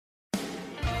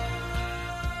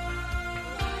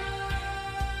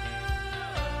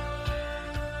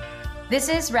This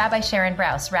is Rabbi Sharon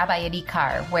Brous, Rabbi at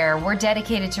Ikar, where we're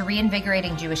dedicated to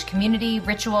reinvigorating Jewish community,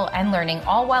 ritual, and learning,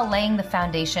 all while laying the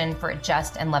foundation for a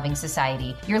just and loving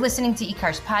society. You're listening to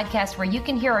Ikar's podcast, where you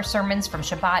can hear our sermons from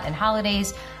Shabbat and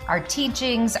holidays, our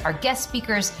teachings, our guest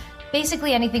speakers,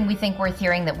 basically anything we think worth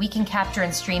hearing that we can capture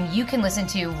and stream, you can listen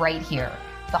to right here.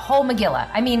 The whole Megillah.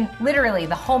 I mean, literally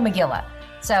the whole Megillah.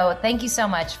 So thank you so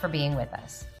much for being with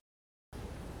us.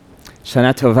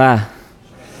 Shana Tova.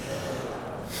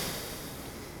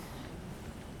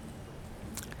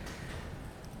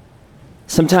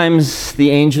 Sometimes the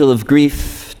angel of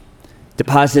grief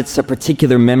deposits a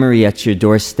particular memory at your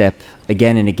doorstep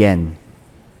again and again.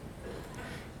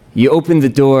 You open the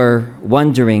door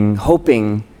wondering,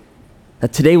 hoping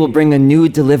that today will bring a new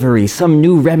delivery, some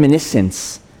new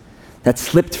reminiscence that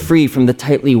slipped free from the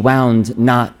tightly wound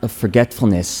knot of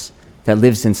forgetfulness that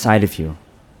lives inside of you.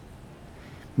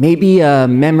 Maybe a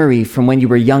memory from when you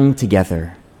were young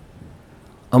together,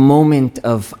 a moment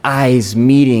of eyes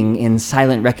meeting in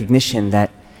silent recognition that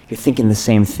you're thinking the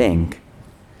same thing.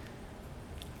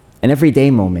 An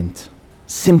everyday moment,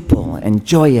 simple and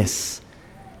joyous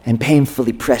and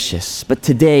painfully precious. But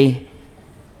today,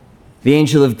 the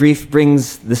angel of grief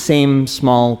brings the same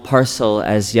small parcel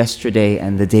as yesterday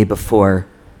and the day before,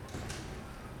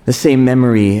 the same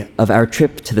memory of our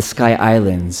trip to the Sky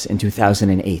Islands in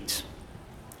 2008.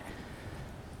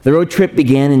 The road trip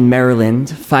began in Maryland.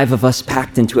 5 of us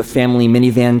packed into a family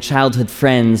minivan, childhood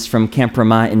friends from Camp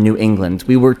Ramah in New England.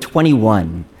 We were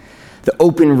 21. The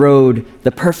open road,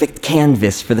 the perfect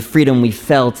canvas for the freedom we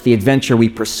felt, the adventure we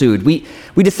pursued. We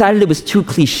decided it was too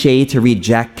cliche to read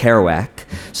Jack Kerouac,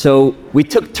 so we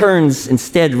took turns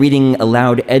instead reading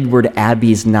aloud Edward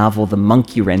Abbey's novel, The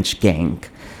Monkey Wrench Gang.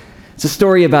 It's a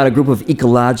story about a group of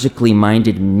ecologically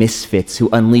minded misfits who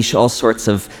unleash all sorts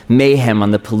of mayhem on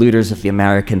the polluters of the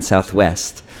American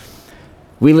Southwest.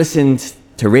 We listened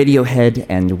to Radiohead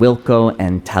and Wilco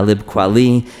and Talib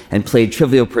Kweli and played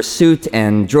Trivial Pursuit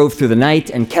and drove through the night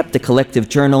and kept a collective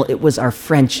journal. It was our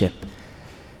friendship.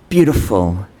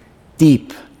 Beautiful,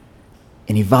 deep,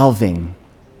 and evolving.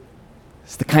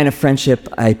 It's the kind of friendship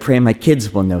I pray my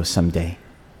kids will know someday.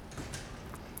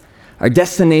 Our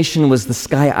destination was the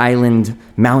Sky Island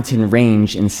mountain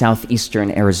range in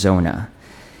southeastern Arizona.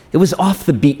 It was off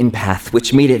the beaten path,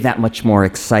 which made it that much more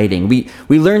exciting. We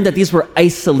learned that these were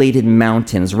isolated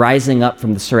mountains rising up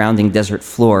from the surrounding desert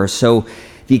floor. So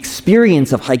the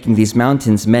experience of hiking these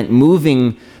mountains meant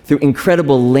moving through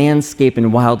incredible landscape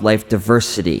and wildlife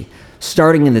diversity,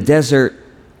 starting in the desert,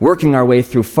 working our way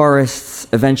through forests,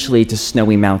 eventually to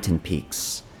snowy mountain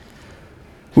peaks.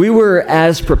 We were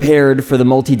as prepared for the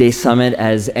multi-day summit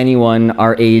as anyone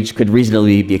our age could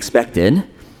reasonably be expected.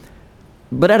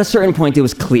 But at a certain point, it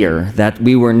was clear that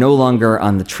we were no longer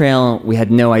on the trail. We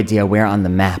had no idea where on the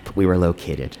map we were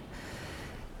located.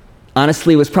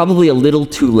 Honestly, it was probably a little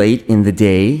too late in the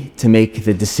day to make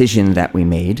the decision that we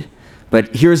made.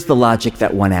 But here's the logic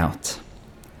that won out.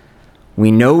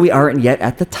 We know we aren't yet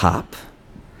at the top,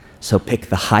 so pick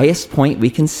the highest point we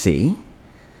can see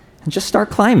and just start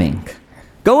climbing.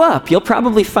 Go up, you'll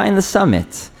probably find the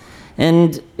summit.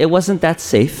 And it wasn't that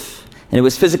safe, and it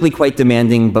was physically quite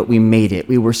demanding, but we made it.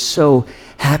 We were so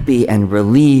happy and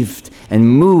relieved and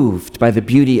moved by the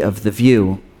beauty of the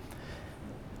view,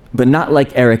 but not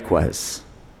like Eric was.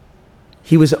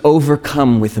 He was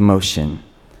overcome with emotion,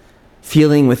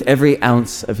 feeling with every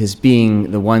ounce of his being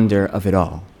the wonder of it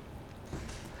all.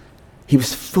 He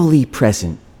was fully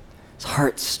present, his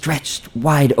heart stretched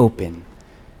wide open,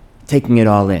 taking it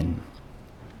all in.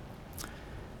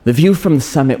 The view from the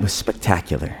summit was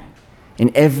spectacular.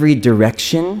 In every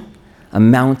direction, a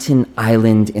mountain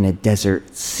island in a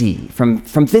desert sea. From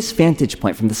this vantage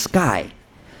point, from the sky,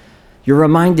 you're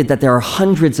reminded that there are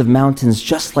hundreds of mountains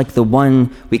just like the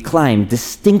one we climbed,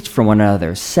 distinct from one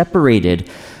another, separated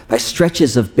by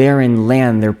stretches of barren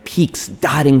land, their peaks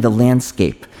dotting the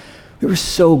landscape. We were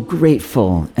so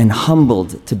grateful and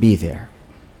humbled to be there.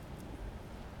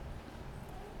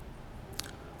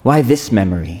 Why this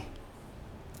memory?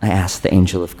 I asked the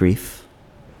angel of grief.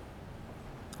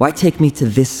 Why take me to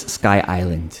this Sky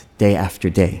Island day after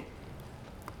day?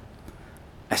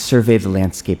 I survey the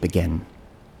landscape again,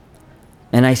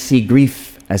 and I see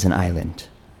grief as an island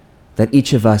that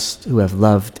each of us who have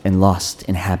loved and lost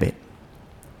inhabit.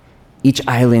 Each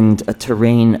island a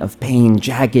terrain of pain,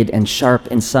 jagged and sharp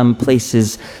in some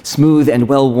places, smooth and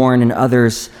well-worn in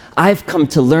others. I've come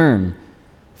to learn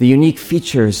the unique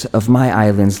features of my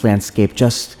island's landscape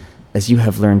just as you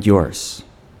have learned yours.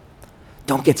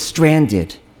 Don't get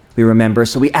stranded, we remember,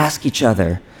 so we ask each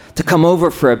other to come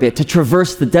over for a bit, to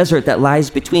traverse the desert that lies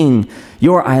between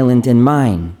your island and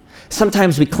mine.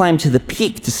 Sometimes we climb to the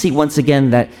peak to see once again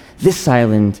that this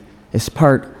island is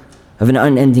part of an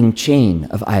unending chain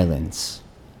of islands,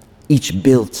 each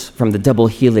built from the double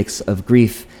helix of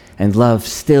grief and love,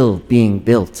 still being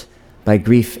built by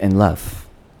grief and love.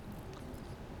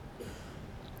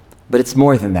 But it's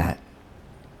more than that.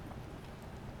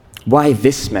 Why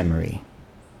this memory?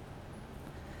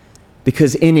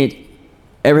 Because in it,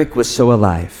 Eric was so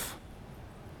alive.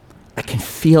 I can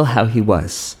feel how he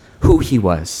was, who he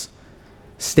was,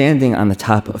 standing on the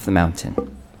top of the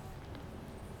mountain.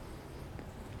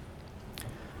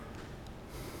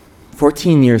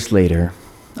 14 years later,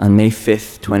 on May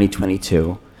 5th,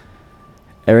 2022,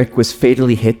 Eric was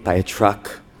fatally hit by a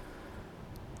truck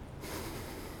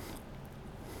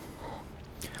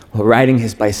while riding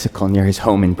his bicycle near his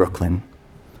home in Brooklyn.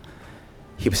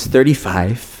 He was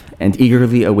 35 and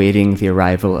eagerly awaiting the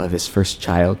arrival of his first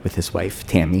child with his wife,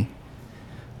 Tammy,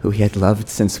 who he had loved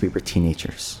since we were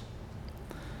teenagers.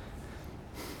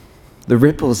 The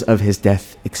ripples of his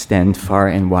death extend far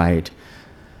and wide,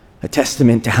 a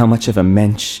testament to how much of a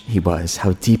mensch he was,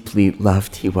 how deeply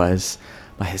loved he was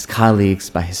by his colleagues,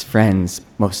 by his friends,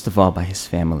 most of all by his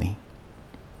family.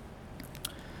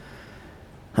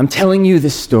 I'm telling you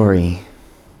this story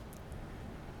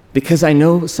because I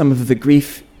know some of the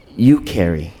grief you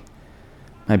carry,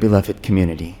 my beloved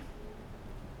community.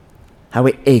 How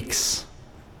it aches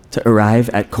to arrive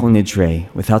at Kol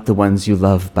Nidre without the ones you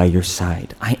love by your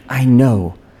side. I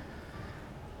know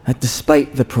that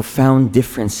despite the profound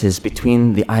differences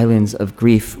between the islands of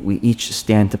grief we each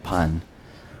stand upon,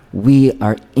 we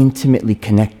are intimately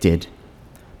connected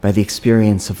by the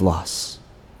experience of loss.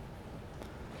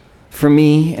 For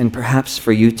me, and perhaps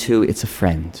for you too, it's a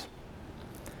friend,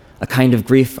 a kind of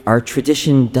grief our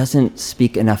tradition doesn't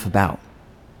speak enough about.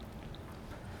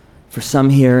 For some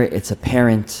here, it's a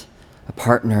parent, a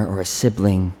partner, or a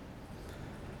sibling.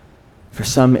 For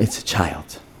some, it's a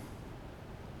child,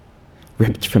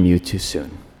 ripped from you too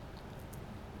soon.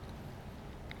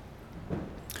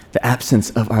 The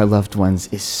absence of our loved ones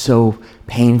is so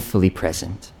painfully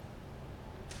present.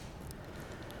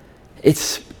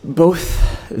 It's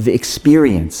both the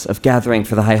experience of gathering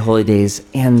for the high holy days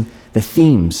and the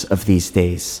themes of these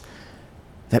days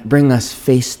that bring us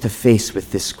face to face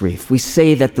with this grief. We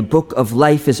say that the book of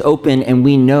life is open, and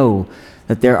we know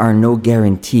that there are no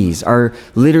guarantees. Our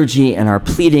liturgy and our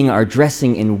pleading, our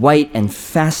dressing in white and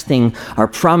fasting, our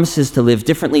promises to live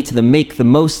differently, to make the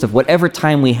most of whatever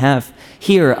time we have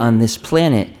here on this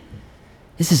planet.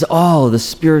 This is all the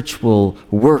spiritual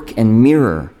work and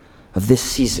mirror of this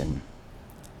season.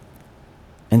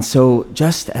 And so,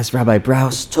 just as Rabbi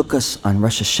Brous took us on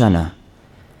Rosh Hashanah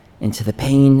into the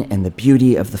pain and the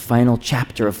beauty of the final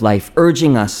chapter of life,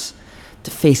 urging us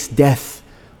to face death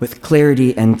with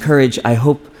clarity and courage, I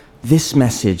hope this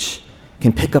message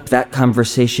can pick up that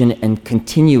conversation and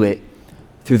continue it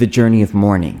through the journey of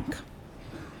mourning.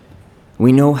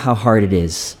 We know how hard it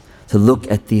is to look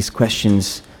at these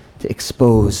questions, to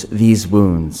expose these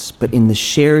wounds, but in the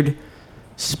shared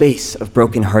space of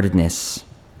brokenheartedness,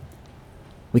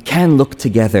 we can look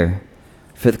together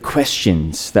for the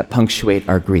questions that punctuate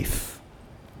our grief.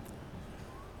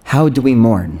 How do we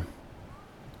mourn?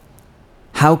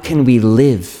 How can we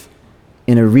live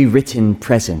in a rewritten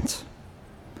present?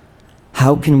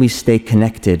 How can we stay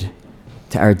connected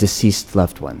to our deceased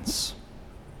loved ones?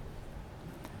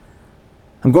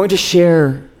 I'm going to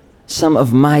share some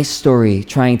of my story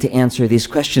trying to answer these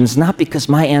questions, not because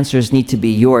my answers need to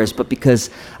be yours, but because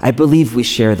I believe we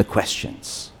share the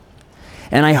questions.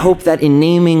 And I hope that in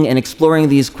naming and exploring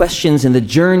these questions and the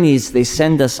journeys they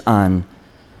send us on,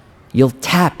 you'll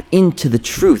tap into the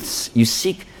truths you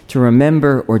seek to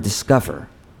remember or discover,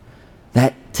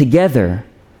 that together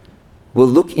we'll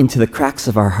look into the cracks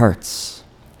of our hearts,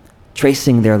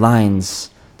 tracing their lines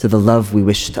to the love we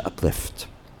wish to uplift.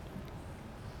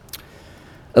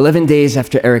 11 days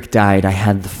after Eric died, I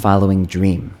had the following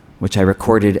dream, which I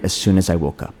recorded as soon as I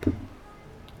woke up.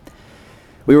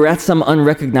 We were at some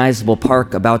unrecognizable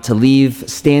park about to leave,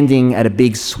 standing at a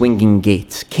big swinging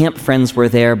gate. Camp friends were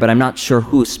there, but I'm not sure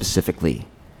who specifically.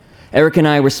 Eric and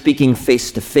I were speaking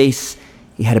face to face.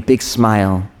 He had a big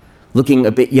smile, looking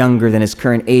a bit younger than his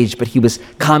current age, but he was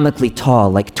comically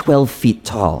tall, like 12 feet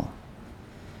tall.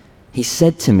 He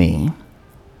said to me,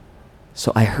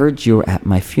 "So I heard you were at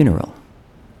my funeral."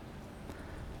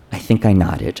 I think I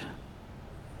nodded.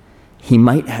 He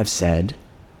might have said,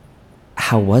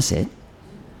 "How was it?"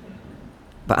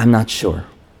 But I'm not sure.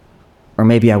 Or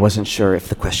maybe I wasn't sure if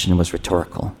the question was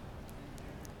rhetorical.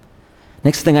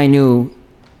 Next thing I knew,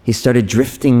 he started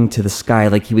drifting to the sky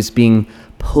like he was being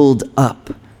pulled up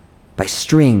by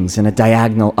strings in a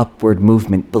diagonal upward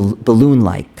movement,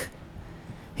 balloon-like.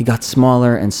 He got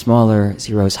smaller and smaller as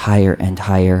he rose higher and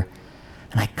higher,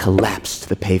 and I collapsed to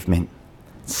the pavement,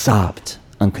 sobbed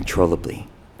uncontrollably.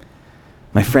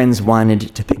 My friends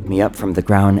wanted to pick me up from the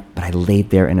ground, but I laid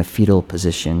there in a fetal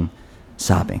position,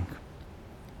 sobbing.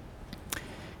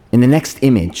 In the next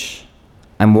image,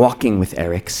 I'm walking with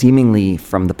Eric, seemingly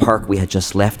from the park we had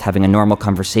just left, having a normal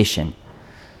conversation.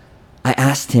 I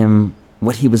asked him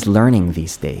what he was learning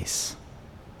these days.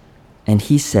 And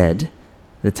he said,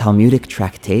 the Talmudic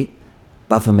tractate,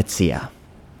 Bava Metzia.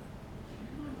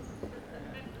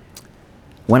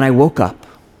 When I woke up,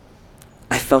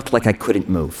 I felt like I couldn't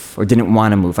move or didn't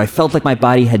want to move. I felt like my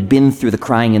body had been through the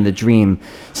crying in the dream,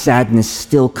 sadness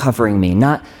still covering me.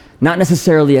 Not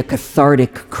necessarily a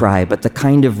cathartic cry, but the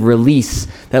kind of release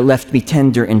that left me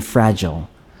tender and fragile.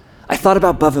 I thought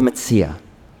about Bava Metzia,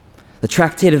 the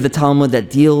tractate of the Talmud that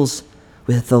deals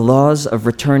with the laws of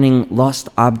returning lost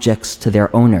objects to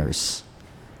their owners,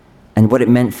 and what it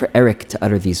meant for Eric to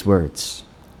utter these words.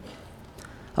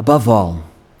 Above all,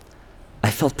 I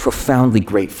felt profoundly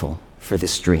grateful for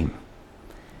this dream.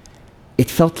 It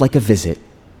felt like a visit,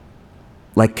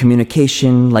 like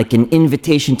communication, like an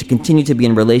invitation to continue to be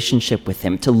in relationship with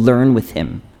him, to learn with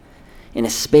him, in a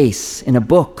space, in a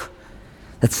book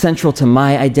that's central to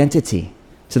my identity,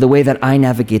 to the way that I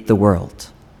navigate the world.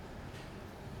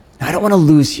 Now, I don't want to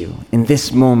lose you in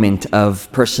this moment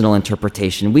of personal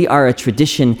interpretation. We are a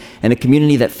tradition and a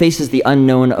community that faces the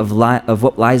unknown of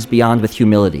what lies beyond with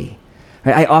humility.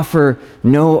 Right? I offer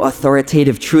no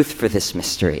authoritative truth for this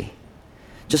mystery.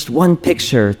 Just one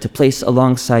picture to place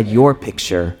alongside your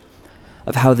picture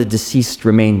of how the deceased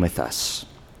remain with us.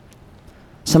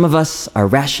 Some of us are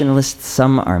rationalists,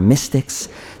 some are mystics,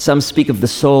 some speak of the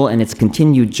soul and its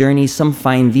continued journey, some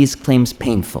find these claims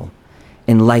painful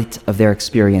in light of their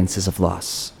experiences of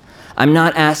loss. I'm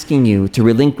not asking you to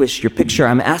relinquish your picture,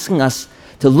 I'm asking us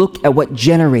to look at what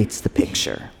generates the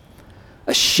picture.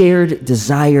 A shared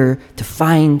desire to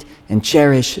find and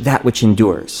cherish that which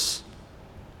endures.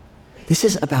 This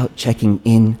is about checking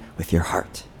in with your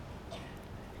heart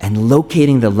and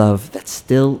locating the love that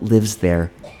still lives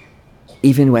there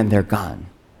even when they're gone.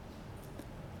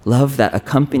 Love that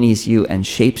accompanies you and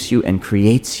shapes you and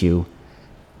creates you,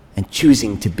 and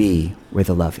choosing to be where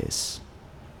the love is.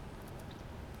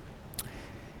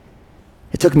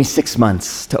 It took me 6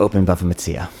 months to open Bava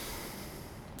Metzia.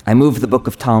 I moved the book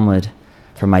of Talmud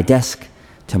from my desk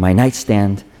to my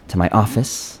nightstand to my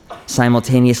office,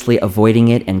 simultaneously avoiding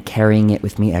it and carrying it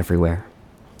with me everywhere.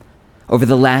 Over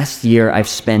the last year, I've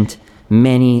spent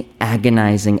many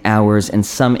agonizing hours and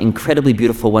some incredibly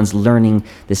beautiful ones learning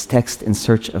this text in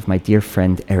search of my dear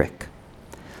friend Eric.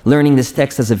 Learning this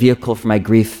text as a vehicle for my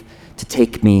grief to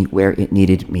take me where it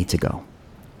needed me to go.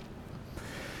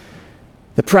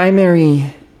 The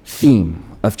primary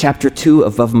theme of chapter 2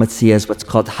 of Bava Metzia is what's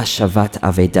called Hashavat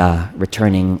Aveda,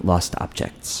 returning lost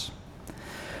objects.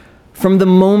 From the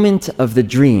moment of the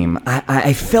dream,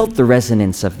 I felt the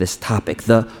resonance of this topic,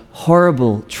 the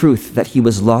horrible truth that he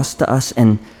was lost to us,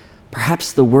 and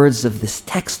perhaps the words of this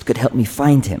text could help me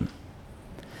find him.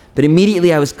 But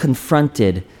immediately I was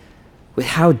confronted with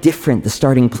how different the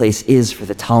starting place is for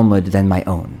the Talmud than my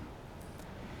own.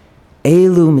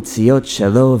 Elu mitziot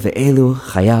shelo ve'elu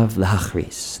chayav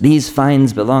lahachris. These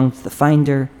finds belong to the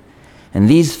finder, and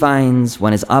these finds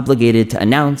one is obligated to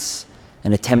announce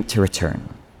and attempt to return.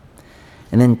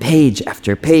 And then page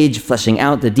after page fleshing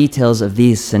out the details of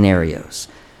these scenarios.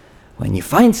 When you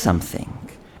find something,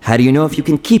 how do you know if you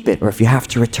can keep it or if you have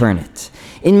to return it?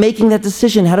 In making that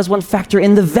decision, how does one factor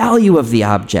in the value of the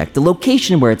object, the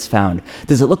location where it's found?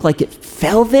 Does it look like it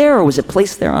fell there or was it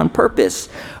placed there on purpose?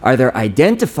 Are there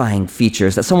identifying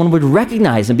features that someone would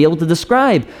recognize and be able to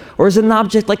describe? Or is it an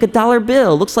object like a dollar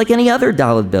bill? Looks like any other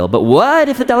dollar bill. But what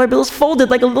if the dollar bill is folded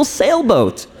like a little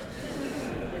sailboat?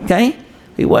 Okay?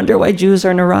 We wonder why Jews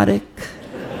are neurotic.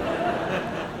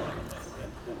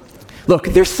 Look,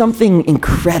 there's something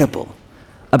incredible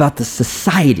about the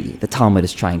society the Talmud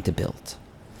is trying to build.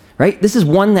 Right? This is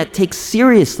one that takes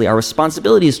seriously our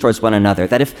responsibilities towards one another,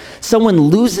 that if someone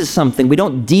loses something, we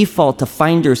don't default to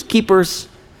finders, keepers.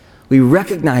 We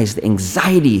recognize the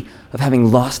anxiety of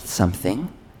having lost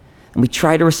something, and we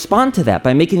try to respond to that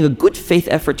by making a good faith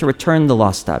effort to return the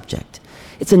lost object.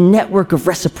 It's a network of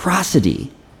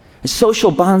reciprocity.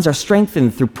 Social bonds are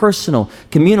strengthened through personal,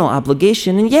 communal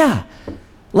obligation, and yeah,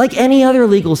 like any other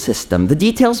legal system, the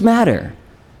details matter.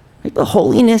 Right? The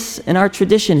holiness in our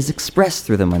tradition is expressed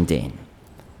through the mundane.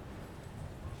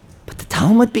 But the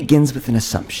Talmud begins with an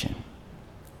assumption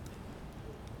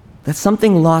that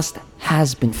something lost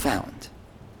has been found.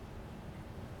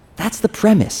 That's the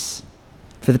premise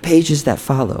for the pages that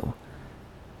follow.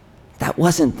 that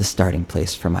wasn't the starting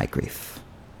place for my grief.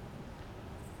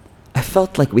 I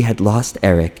felt like we had lost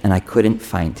Eric and I couldn't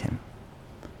find him.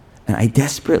 And I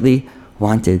desperately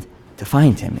wanted to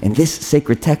find him. And this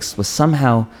sacred text was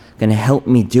somehow going to help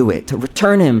me do it, to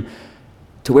return him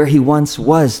to where he once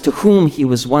was, to whom he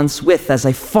was once with. As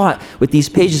I fought with these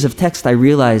pages of text, I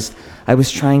realized I was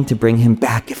trying to bring him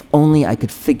back. If only I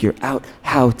could figure out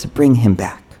how to bring him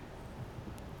back.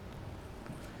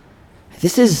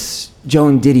 This is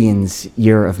Joan Didion's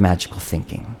year of magical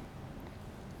thinking.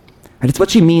 And it's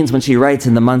what she means when she writes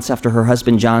in the months after her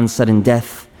husband John's sudden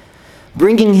death,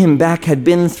 bringing him back had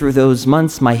been through those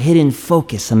months my hidden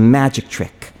focus, a magic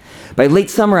trick. By late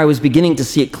summer, I was beginning to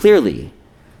see it clearly.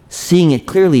 Seeing it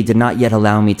clearly did not yet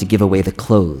allow me to give away the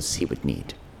clothes he would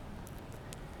need.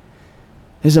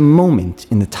 There's a moment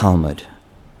in the Talmud.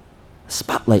 The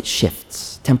spotlight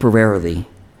shifts temporarily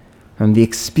from the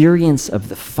experience of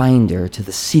the finder to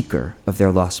the seeker of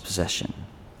their lost possession.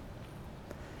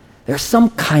 There are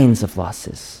some kinds of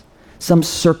losses, some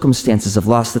circumstances of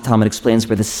loss, the Talmud explains,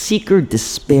 where the seeker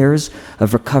despairs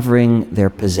of recovering their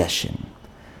possession.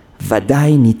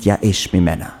 Vadai nityaesh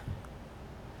mimena.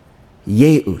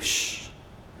 Yeush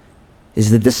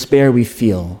is the despair we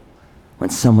feel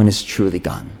when someone is truly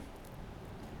gone.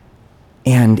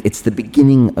 And it's the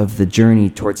beginning of the journey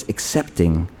towards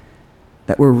accepting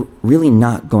that we're really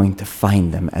not going to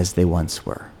find them as they once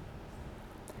were.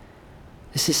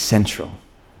 This is central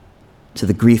to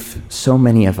the grief so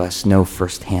many of us know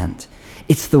firsthand.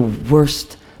 It's the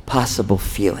worst possible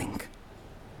feeling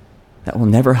that we'll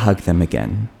never hug them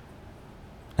again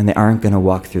and they aren't going to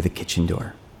walk through the kitchen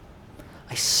door.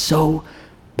 I so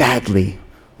badly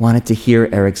wanted to hear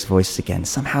Eric's voice again,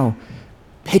 somehow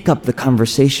pick up the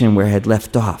conversation where it had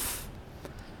left off.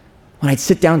 When I'd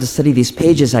sit down to study these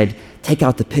pages, I'd take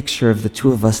out the picture of the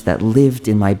two of us that lived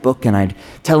in my book, and I'd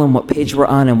tell him what page we're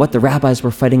on and what the rabbis were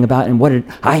fighting about and what did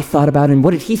I thought about it and what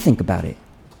did he think about it.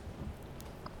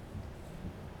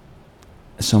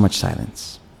 So much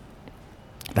silence.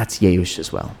 That's Yeush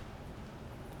as well.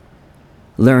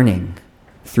 Learning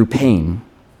through pain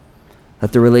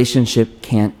that the relationship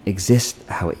can't exist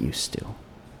how it used to.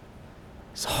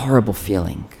 It's a horrible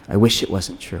feeling. I wish it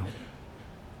wasn't true.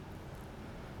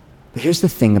 But here's the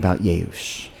thing about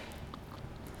Yeush.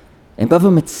 In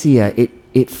Bava Metzia,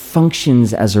 it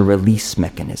functions as a release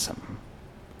mechanism.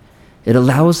 It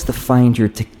allows the finder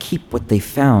to keep what they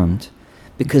found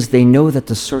because they know that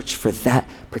the search for that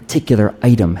particular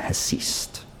item has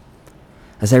ceased.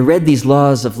 As I read these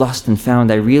laws of lost and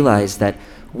found, I realized that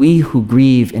we who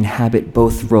grieve inhabit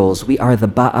both roles. We are the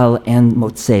Baal and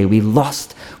Motzei. We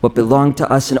lost what belonged to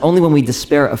us, and only when we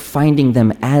despair of finding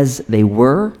them as they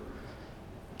were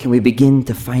can we begin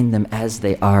to find them as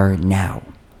they are now.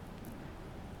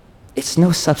 It's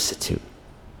no substitute,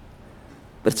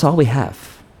 but it's all we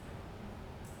have.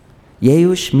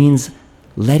 Yeush means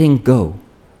letting go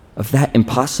of that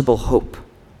impossible hope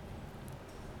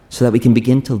so that we can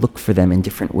begin to look for them in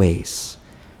different ways.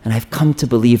 And I've come to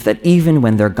believe that even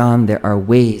when they're gone, there are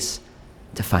ways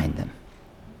to find them.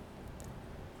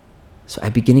 So I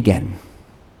begin again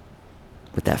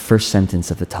with that first sentence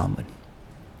of the Talmud.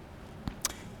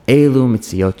 Elu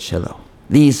mitziot shelo.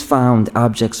 These found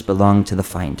objects belong to the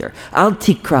finder. Al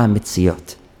tikra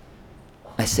mitziot.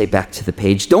 I say back to the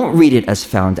page, don't read it as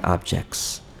found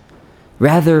objects.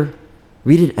 Rather,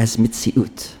 read it as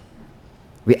mitziut,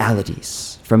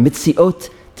 realities. From mitziot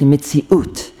to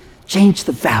mitziut. Change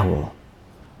the vowel.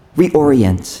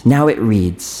 Reorient. Now it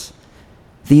reads,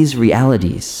 these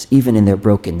realities, even in their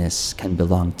brokenness, can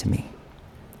belong to me.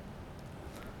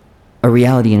 A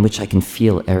reality in which I can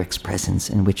feel Eric's presence,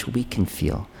 in which we can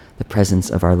feel the presence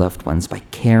of our loved ones by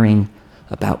caring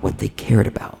about what they cared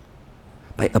about,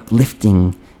 by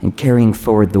uplifting and carrying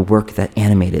forward the work that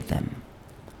animated them.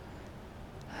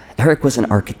 Eric was an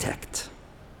architect.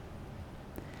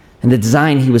 And the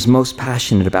design he was most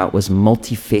passionate about was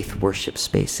multi-faith worship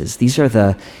spaces. These are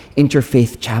the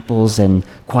interfaith chapels and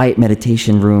quiet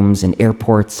meditation rooms in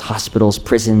airports, hospitals,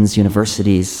 prisons,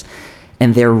 universities,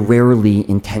 and they're rarely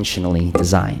intentionally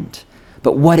designed.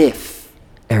 But what if,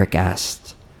 Eric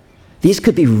asked, these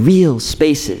could be real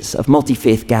spaces of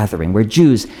multi-faith gathering where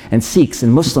Jews and Sikhs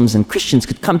and Muslims and Christians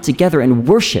could come together and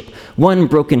worship one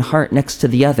broken heart next to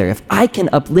the other? If I can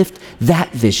uplift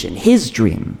that vision, his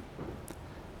dream,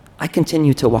 I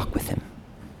continue to walk with him,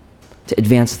 to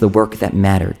advance the work that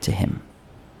mattered to him.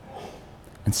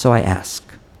 And so I ask,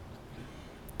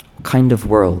 what kind of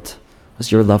world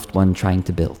was your loved one trying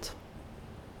to build?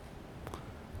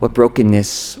 What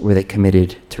brokenness were they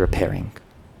committed to repairing?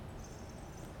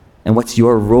 And what's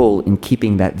your role in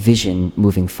keeping that vision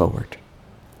moving forward?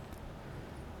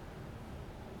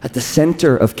 At the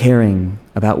center of caring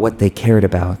about what they cared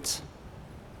about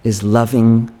is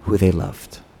loving who they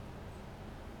loved.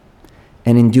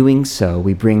 And in doing so,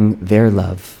 we bring their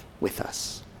love with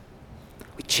us.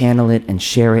 We channel it and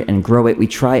share it and grow it. We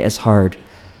try as hard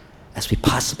as we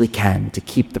possibly can to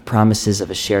keep the promises of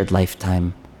a shared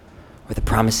lifetime or the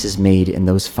promises made in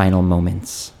those final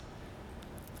moments.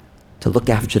 To look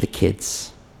after the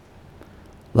kids,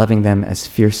 loving them as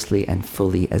fiercely and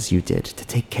fully as you did. To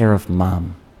take care of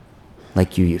mom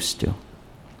like you used to.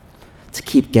 To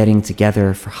keep getting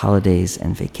together for holidays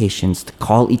and vacations. To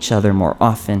call each other more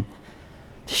often.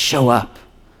 To show up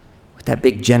with that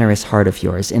big generous heart of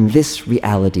yours. In this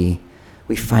reality,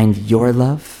 we find your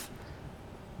love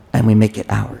and we make it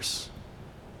ours.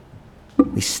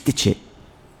 We stitch it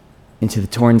into the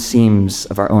torn seams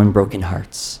of our own broken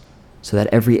hearts so that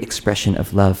every expression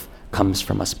of love comes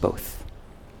from us both.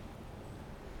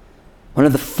 One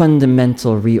of the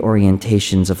fundamental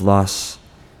reorientations of loss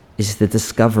is the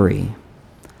discovery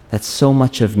that so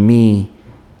much of me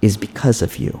is because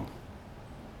of you.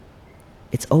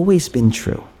 It's always been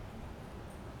true,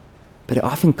 but it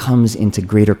often comes into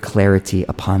greater clarity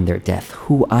upon their death.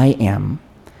 Who I am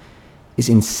is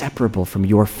inseparable from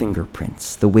your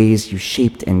fingerprints, the ways you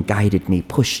shaped and guided me,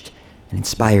 pushed and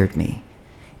inspired me.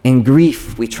 In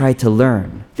grief, we try to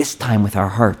learn, this time with our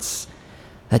hearts,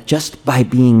 that just by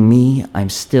being me, I'm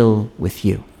still with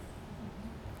you.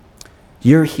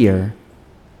 You're here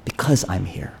because I'm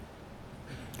here.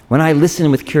 When I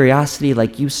listen with curiosity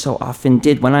like you so often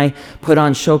did, when I put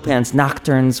on Chopin's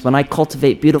nocturnes, when I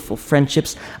cultivate beautiful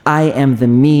friendships, I am the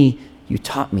me you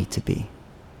taught me to be.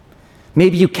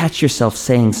 Maybe you catch yourself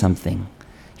saying something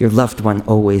your loved one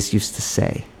always used to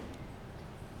say.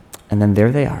 And then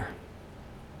there they are,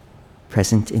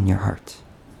 present in your heart.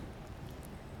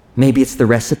 Maybe it's the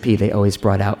recipe they always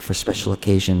brought out for special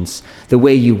occasions, the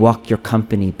way you walk your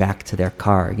company back to their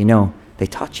car. You know, they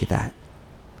taught you that.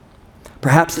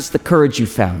 Perhaps it's the courage you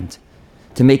found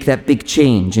to make that big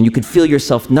change, and you could feel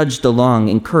yourself nudged along,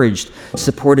 encouraged,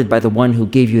 supported by the one who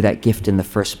gave you that gift in the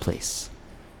first place.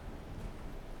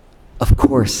 Of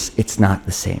course, it's not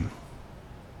the same.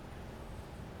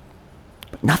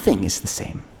 But nothing is the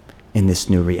same in this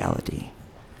new reality.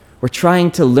 We're trying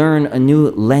to learn a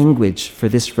new language for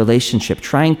this relationship,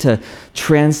 trying to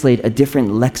translate a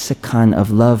different lexicon of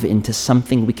love into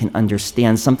something we can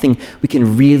understand, something we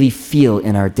can really feel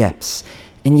in our depths.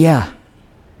 And yeah,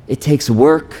 it takes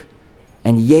work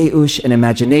and yeush and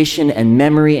imagination and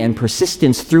memory and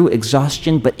persistence through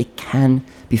exhaustion, but it can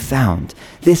be found.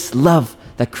 This love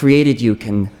that created you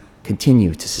can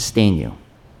continue to sustain you.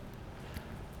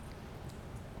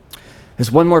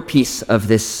 There's one more piece of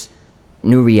this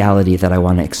new reality that I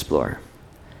want to explore.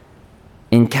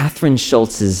 In Catherine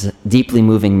Schultz's deeply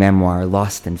moving memoir,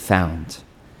 Lost and Found,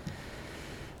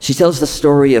 she tells the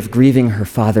story of grieving her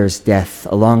father's death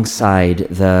alongside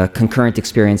the concurrent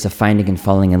experience of finding and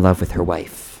falling in love with her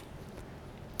wife.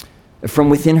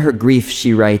 From within her grief,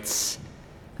 she writes,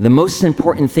 "The most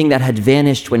important thing that had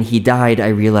vanished when he died, I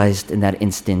realized in that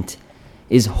instant,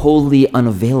 is wholly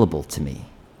unavailable to me.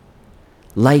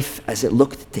 Life as it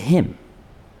looked to him.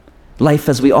 Life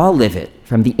as we all live it,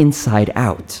 from the inside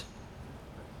out."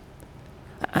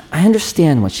 I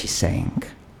understand what she's saying.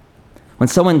 When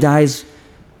someone dies,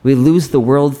 we lose the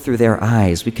world through their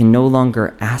eyes. We can no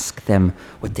longer ask them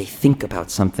what they think about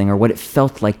something or what it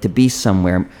felt like to be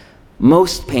somewhere.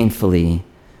 Most painfully,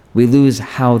 we lose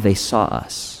how they saw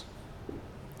us,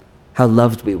 how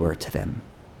loved we were to them.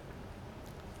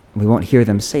 We won't hear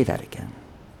them say that again,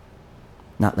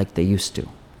 not like they used to.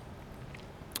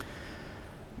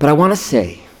 But I want to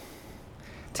say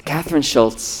to Catherine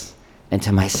Schultz and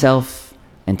to myself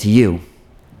and to you,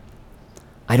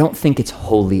 I don't think it's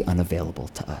wholly unavailable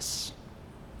to us.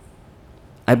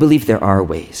 I believe there are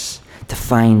ways to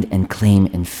find and claim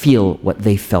and feel what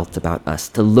they felt about us,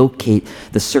 to locate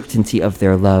the certainty of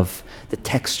their love, the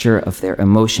texture of their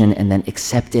emotion, and then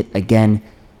accept it again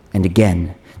and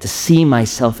again, to see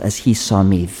myself as he saw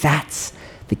me. That's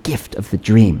the gift of the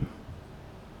dream.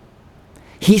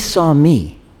 He saw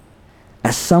me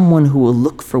as someone who will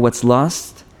look for what's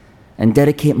lost and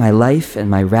dedicate my life and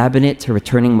my rabbinate to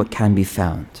returning what can be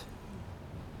found.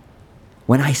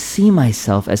 When I see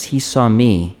myself as he saw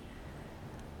me,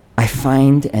 I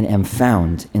find and am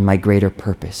found in my greater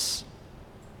purpose,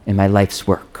 in my life's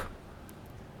work.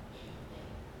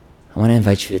 I want to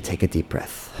invite you to take a deep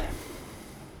breath.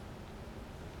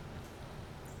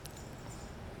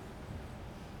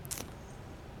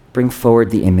 Bring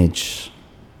forward the image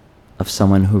of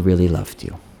someone who really loved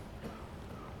you.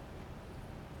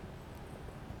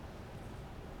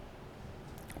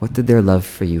 What did their love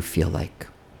for you feel like?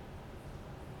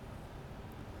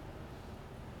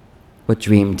 What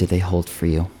dream did they hold for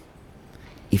you,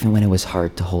 even when it was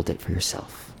hard to hold it for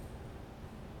yourself?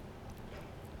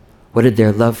 What did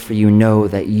their love for you know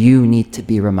that you need to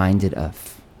be reminded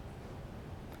of?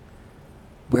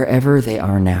 Wherever they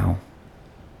are now,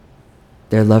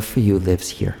 their love for you lives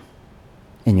here,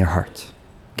 in your heart.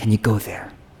 Can you go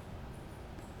there,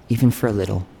 even for a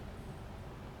little?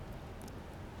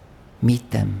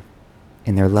 Meet them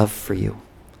in their love for you.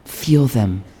 Feel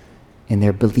them in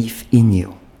their belief in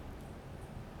you.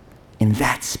 In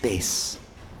that space,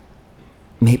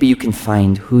 maybe you can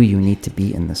find who you need to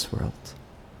be in this world.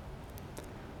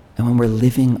 And when we're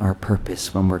living our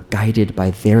purpose, when we're guided by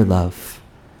their love,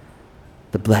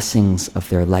 the blessings of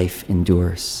their life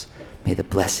endures. May the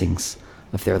blessings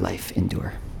of their life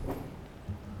endure.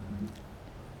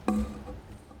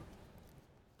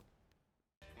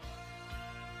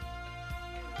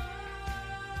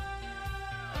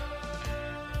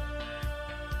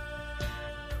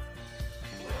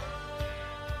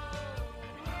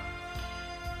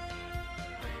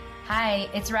 Hi,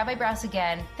 it's Rabbi Brous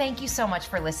again. Thank you so much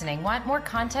for listening. Want more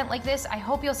content like this? I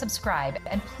hope you'll subscribe.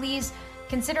 And please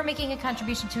consider making a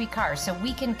contribution to Ikar so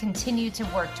we can continue to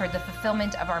work toward the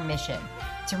fulfillment of our mission,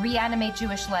 to reanimate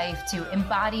Jewish life, to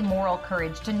embody moral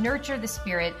courage, to nurture the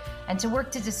spirit, and to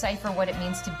work to decipher what it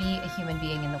means to be a human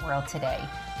being in the world today.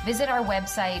 Visit our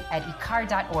website at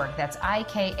ikar.org. That's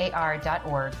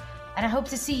IKAR.org. And I hope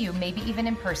to see you, maybe even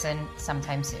in person,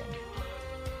 sometime soon.